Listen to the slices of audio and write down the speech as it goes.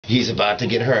he's about to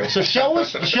get hurt. So show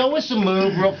us the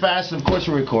move real fast. And of course,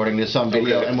 we're recording this on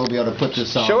video, and we'll be able to put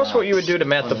this on. Show us what you would do to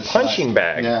Matt the punching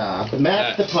bag. Yeah,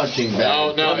 Matt the punching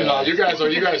bag. No. You guys, are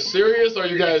you guys serious, or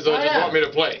you guys just want me to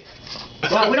play?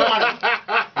 Well, we don't want to.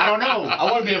 I don't know.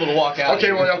 I want to be able to walk out.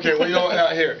 Okay, well, you know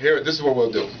what? Here. This is what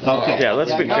we'll do. Okay. Yeah,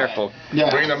 let's be careful.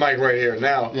 Yeah. Bring the mic right here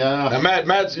now. Yeah. Now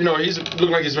Matt's, he's looking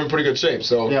like he's in pretty good shape.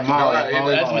 So yeah,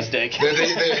 that's a mistake.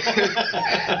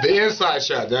 The inside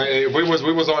shot. If we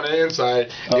was on the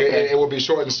inside, it would be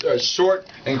short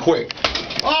and quick.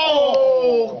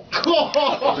 Oh,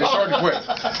 God. It'll be short and quick.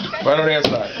 Right on the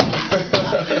inside.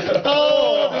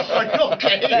 Oh,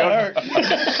 okay. That hurt.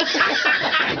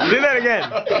 Do that again. Do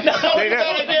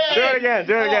it again.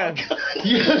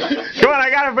 Come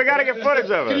on, we gotta get footage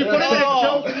of it.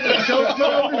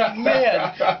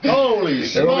 Man. Holy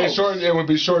smokes. It would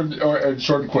be short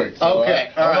and quick. So,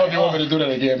 okay. I don't know if you want me to do that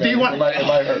again, man. It might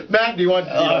hurt. Matt, you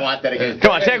don't want that again?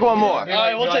 Come on, take one more. All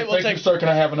right, we'll take. Sir, can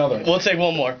I have another? We'll take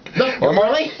one more. One more?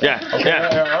 Really? Yeah. Okay.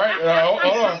 Yeah. All right.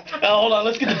 Hold on. Hold on.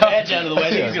 Let's get the badge out of the way. I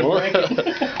think he's gonna break it.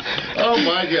 Oh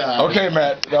my God. Okay,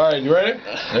 Matt. All right, you ready?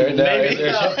 Maybe.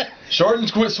 It's short and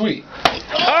sweet.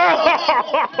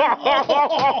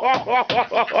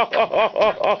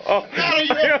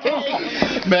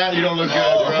 Matt, you don't look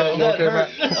good, bro. Okay, Matt.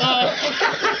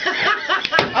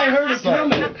 I heard it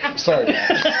coming. Sorry.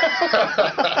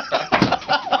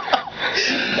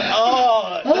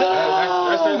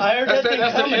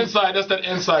 That's that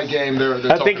inside game there.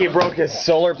 I think he broke his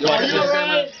solar plexus.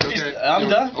 Okay. I'm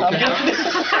done. Okay.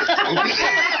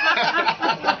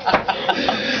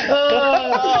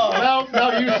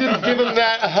 No, you should have given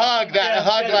that hug.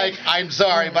 Like, I'm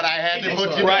sorry, but I had to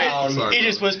put you down. He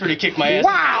just whispered he kicked my ass.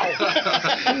 Wow!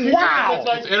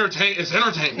 It's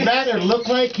entertaining. Matt, it looked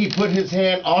like he put his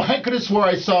hand on. I could have swore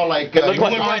I saw like looked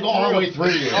like all the way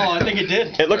through you. Oh, I think it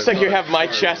did. It looks like you have my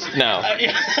chest now.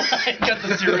 I got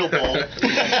the cereal bowl.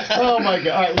 Oh my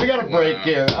God! All right, we got a break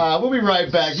here. We'll be right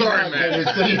back. Sorry, man.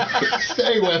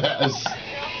 Stay with us.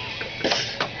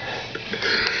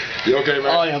 You okay, man?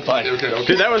 Oh, yeah, I'm fine. Okay.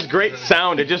 Dude, that was great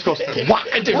sound. It just goes. Wah!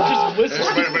 It just whistles.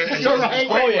 You're right.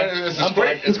 Oh yeah.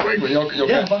 It's quick. You okay?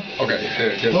 Yeah. Okay.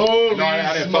 Holy No,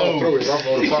 I didn't follow through it. I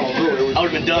would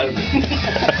have been done.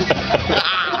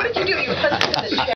 What did you do? You